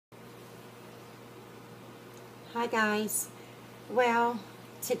Hi guys. Well,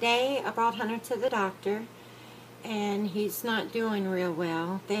 today I brought Hunter to the doctor and he's not doing real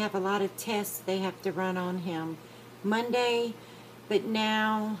well. They have a lot of tests they have to run on him Monday, but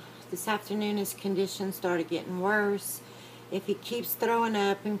now this afternoon his condition started getting worse. If he keeps throwing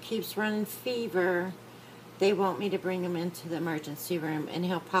up and keeps running fever, they want me to bring him into the emergency room and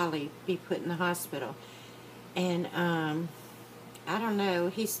he'll probably be put in the hospital. And I don't know,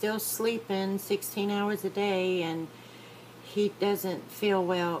 he's still sleeping 16 hours a day and he doesn't feel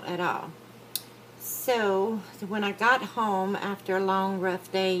well at all. So when I got home after a long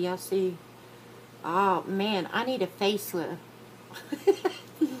rough day, y'all see, oh man, I need a facelift.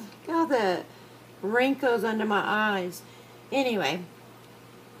 All the wrinkles under my eyes. Anyway,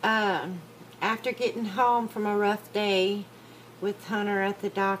 after getting home from a rough day with Hunter at the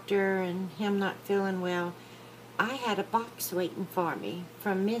doctor and him not feeling well, I had a box waiting for me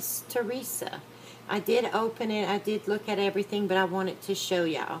from Miss Teresa. I did open it, I did look at everything, but I wanted to show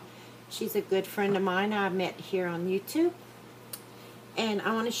y'all. She's a good friend of mine I met here on YouTube. And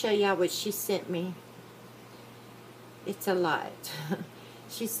I want to show y'all what she sent me. It's a lot.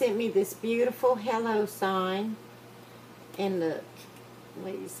 She sent me this beautiful hello sign. And look,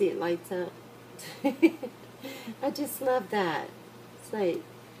 wait, you see it lights up. I just love that. It's like,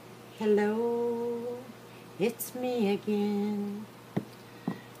 hello, it's me again.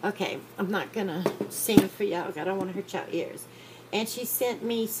 Okay, I'm not gonna sing for y'all. I don't want to hurt y'all ears. And she sent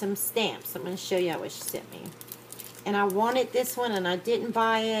me some stamps. I'm gonna show y'all what she sent me. And I wanted this one and I didn't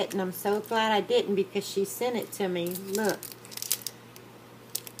buy it, and I'm so glad I didn't because she sent it to me. Look.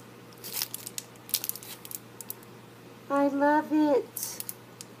 I love it.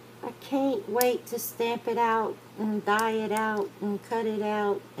 I can't wait to stamp it out and dye it out and cut it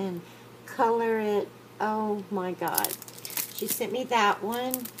out and color it. Oh my God. She sent me that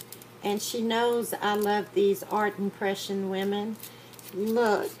one, and she knows I love these art impression women.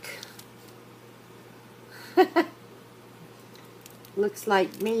 Look. Looks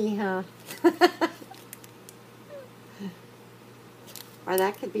like me, huh? Or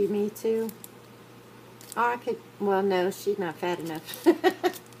that could be me too. Or I could, well no, she's not fat enough.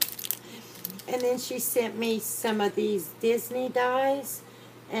 And then she sent me some of these Disney dies.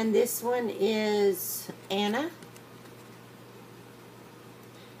 And this one is Anna.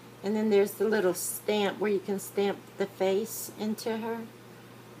 And then there's the little stamp where you can stamp the face into her.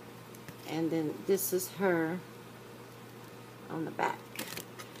 And then this is her on the back.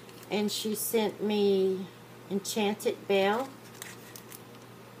 And she sent me Enchanted Belle.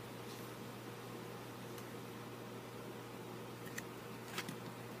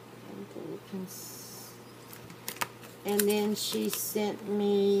 And then she sent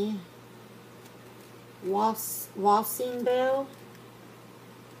me Waltzing Belle.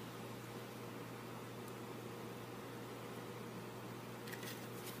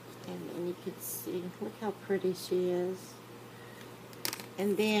 And then you can see, look how pretty she is.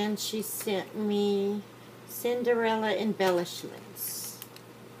 And then she sent me Cinderella Embellishments.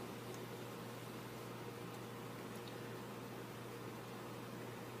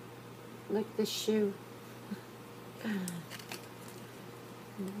 Look, the shoe. You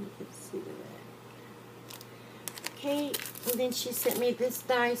can see that. Okay, and then she sent me this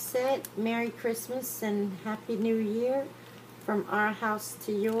die set. Merry Christmas and Happy New Year. From Our House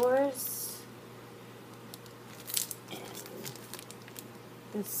to Yours. And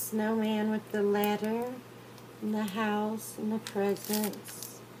the snowman with the letter. And the house and the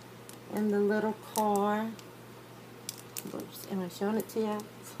presents. And the little car. Oops, am I showing it to you?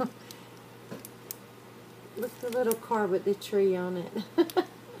 Look, the little car with the tree on it.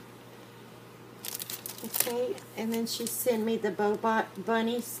 Okay, and then she sent me the Bobot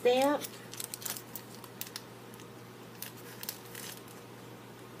Bunny stamp.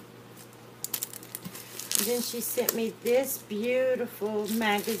 And then she sent me this beautiful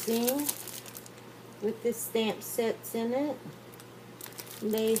magazine with the stamp sets in it.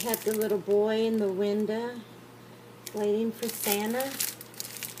 And they have the little boy in the window waiting for Santa.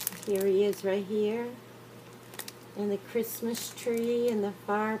 Here he is right here. And the Christmas tree and the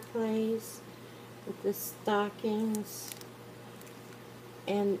fireplace with the stockings.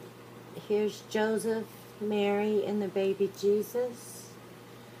 And here's Joseph, Mary, and the baby Jesus.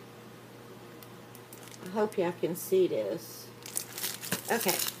 I hope y'all can see this.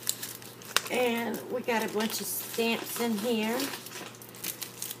 Okay. And we got a bunch of stamps in here.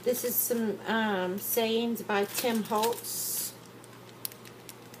 This is some sayings by Tim Holtz.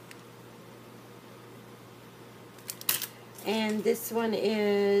 And this one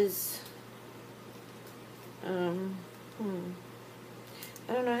is, I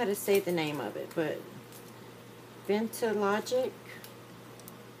don't know how to say the name of it, but Ventalogic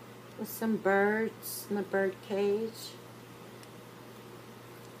with some birds in the bird cage.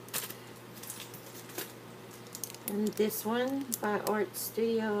 And this one by Art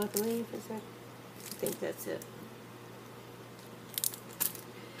Studio, I believe. Is that? I think that's it.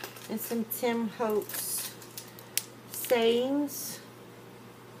 And some Tim Holtz sayings.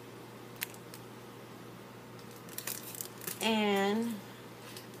 And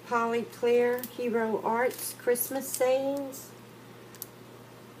Polyclear Hero Arts Christmas sayings.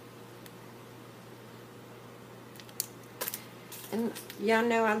 And y'all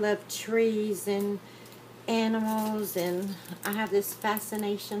know I love trees and animals, and I have this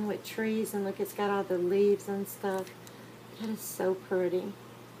fascination with trees. And look, it's got all the leaves and stuff. That is so pretty.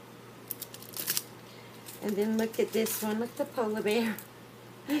 And then look at this one. Look at the polar bear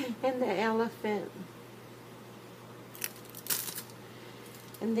and the elephant.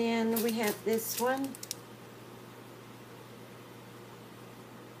 And then we have this one.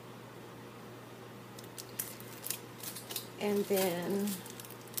 And then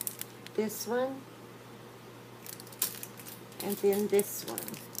this one. And then this one.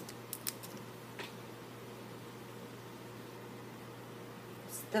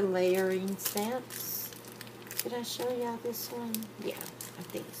 It's the layering stamps. Did I show y'all this one? Yeah, I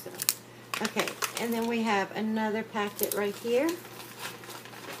think so. Okay, and then we have another packet right here.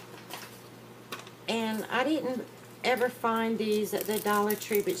 And I didn't ever find these at the Dollar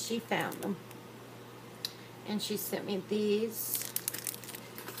Tree, but she found them. And she sent me these.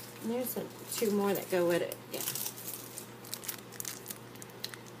 And there's two more that go with it. Yeah.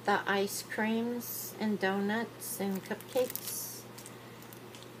 The ice creams and donuts and cupcakes.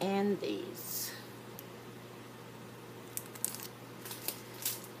 And these.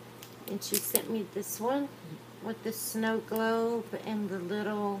 And she sent me this one with the snow globe and the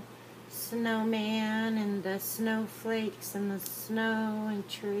little snowman and the snowflakes and the snow and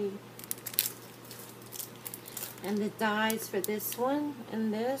tree. And the dies for this one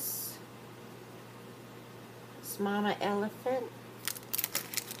and this. It's Mama Elephant.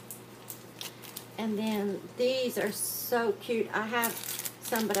 And then these are so cute. I have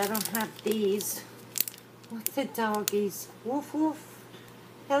some, but I don't have these. With the doggies. Woof woof.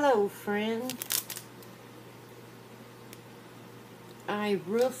 Hello, friend. I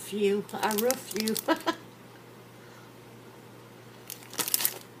roof you. I roof you.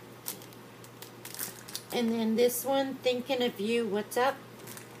 And then this one, Thinking of You, What's Up?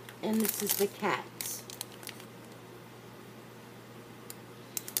 And this is the cats.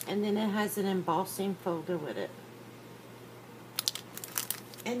 And then it has an embossing folder with it.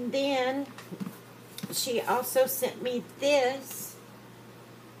 And then she also sent me this.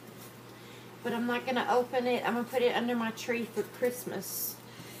 But I'm not going to open it. I'm going to put it under my tree for Christmas.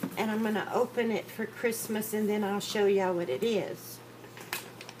 And I'm going to open it for Christmas, and then I'll show y'all what it is.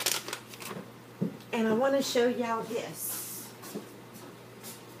 And I want to show y'all this.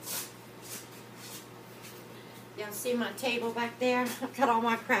 Y'all see my table back there? I've got all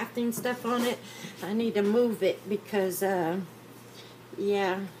my crafting stuff on it. I need to move it because,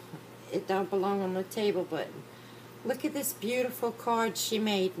 yeah, it don't belong on the table. But look at this beautiful card she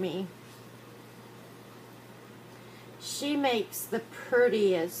made me. She makes the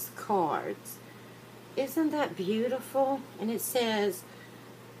prettiest cards. Isn't that beautiful? And it says,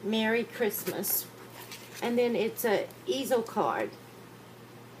 Merry Christmas. And then it's a easel card.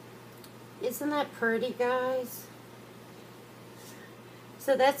 Isn't that pretty, guys?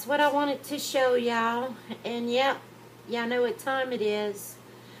 So that's what I wanted to show y'all. And yep, y'all know what time it is.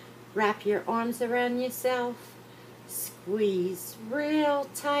 Wrap your arms around yourself. Squeeze real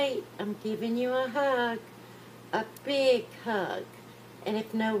tight. I'm giving you a hug. A big hug. And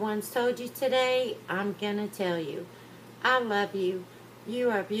if no one's told you today, I'm gonna tell you. I love you. You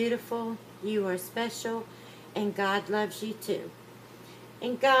are beautiful. You are special. And God loves you too.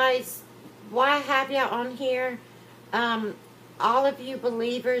 And guys, why have y'all on here? All of you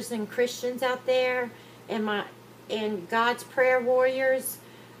believers and Christians out there, and God's prayer warriors,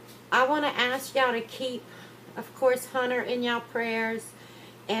 I want to ask y'all to keep, of course, Hunter in y'all prayers,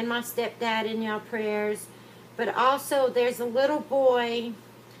 and my stepdad in y'all prayers. But also, there's a little boy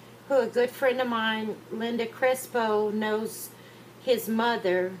who a good friend of mine, Linda Crespo, knows his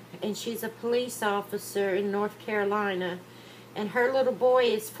mother, and she's a police officer in North Carolina. And her little boy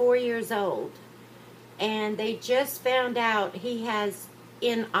is 4 years old. And they just found out he has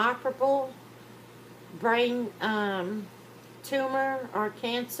inoperable brain tumor or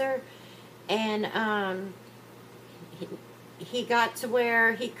cancer. And he got to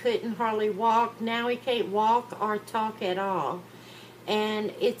where he couldn't hardly walk. Now he can't walk or talk at all.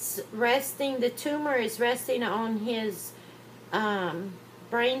 and it's resting, the tumor is resting on his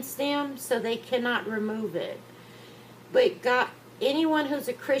brain stem, so they cannot remove it. But God, anyone who's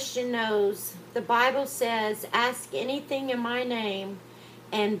a Christian knows the Bible says, ask anything in my name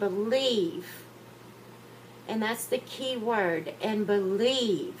and believe. And that's the key word, and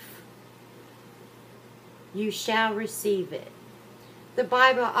believe you shall receive it. The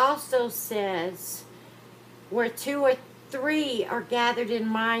Bible also says, where 2 or 3 are gathered in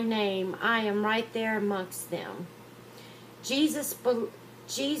my name, I am right there amongst them.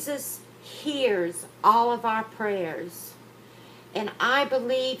 Jesus hears all of our prayers, and I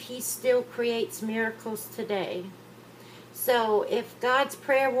believe he still creates miracles today. So if God's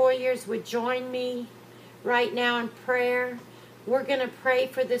prayer warriors would join me right now in prayer, we're going to pray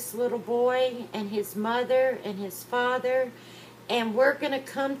for this little boy and his mother and his father, and we're going to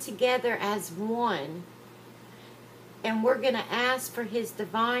come together as one, and we're going to ask for his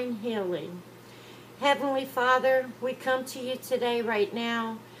divine healing. Heavenly Father, we come to you today right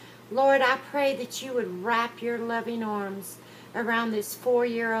now. Lord, I pray that you would wrap your loving arms around this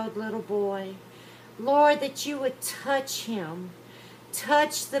 4-year-old little boy. Lord, that you would touch him.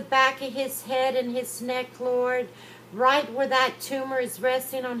 Touch the back of his head and his neck, Lord, right where that tumor is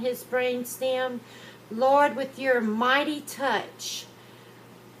resting on his brain stem. Lord, with your mighty touch,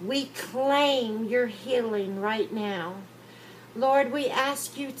 we claim your healing right now. Lord, we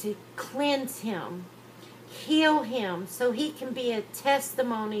ask you to cleanse him, heal him, so he can be a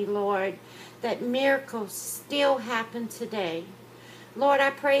testimony, Lord, that miracles still happen today. Lord,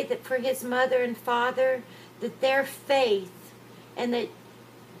 I pray that for his mother and father, that their faith and that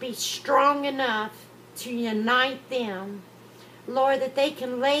be strong enough to unite them. Lord, that they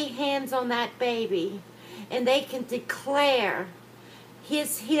can lay hands on that baby and they can declare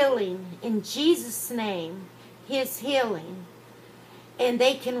his healing in Jesus' name, his healing. And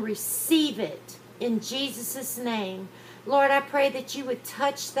they can receive it in Jesus' name. Lord, I pray that you would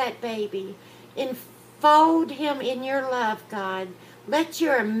touch that baby. Enfold him in your love, God. Let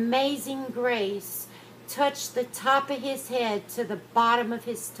your amazing grace touch the top of his head to the bottom of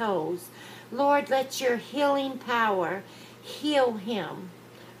his toes. Lord, let your healing power heal him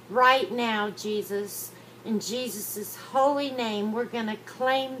right now, Jesus. In Jesus' holy name, we're going to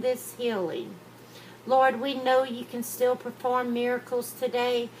claim this healing. Lord, we know you can still perform miracles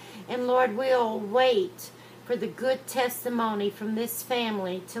today. And Lord, we'll wait for the good testimony from this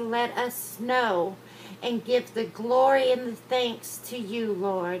family to let us know and give the glory and the thanks to you,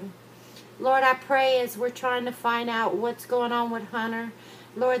 Lord. Lord, I pray as we're trying to find out what's going on with Hunter,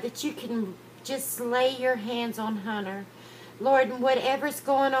 Lord, that you can just lay your hands on Hunter. Lord, whatever's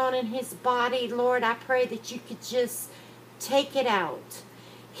going on in his body, Lord, I pray that you could just take it out.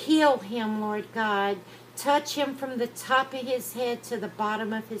 Heal him, Lord God. Touch him from the top of his head to the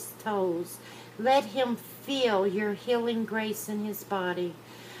bottom of his toes. Let him feel your healing grace in his body.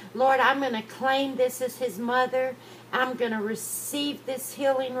 Lord, I'm going to claim this as his mother. I'm going to receive this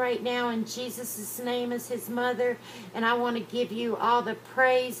healing right now in Jesus' name as his mother. And I want to give you all the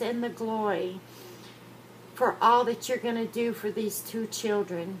praise and the glory for all that you're going to do for these 2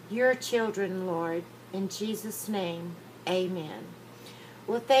 children. Your children, Lord. In Jesus' name, amen.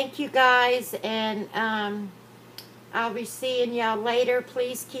 Well, thank you guys, and I'll be seeing y'all later.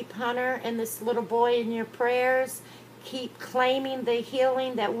 Please keep Hunter and this little boy in your prayers. Keep claiming the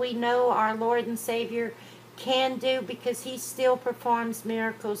healing that we know our Lord and Savior can do, because he still performs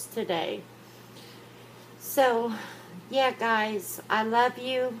miracles today. So, yeah, guys, I love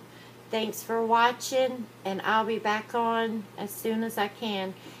you. Thanks for watching, and I'll be back on as soon as I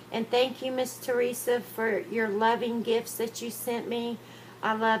can. And thank you, Miss Teresa, for your loving gifts that you sent me.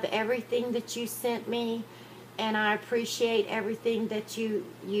 I love everything that you sent me, and I appreciate everything that you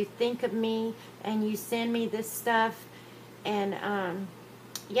think of me, and you send me this stuff. And,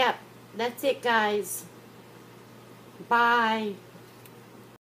 yep, that's it, guys. Bye.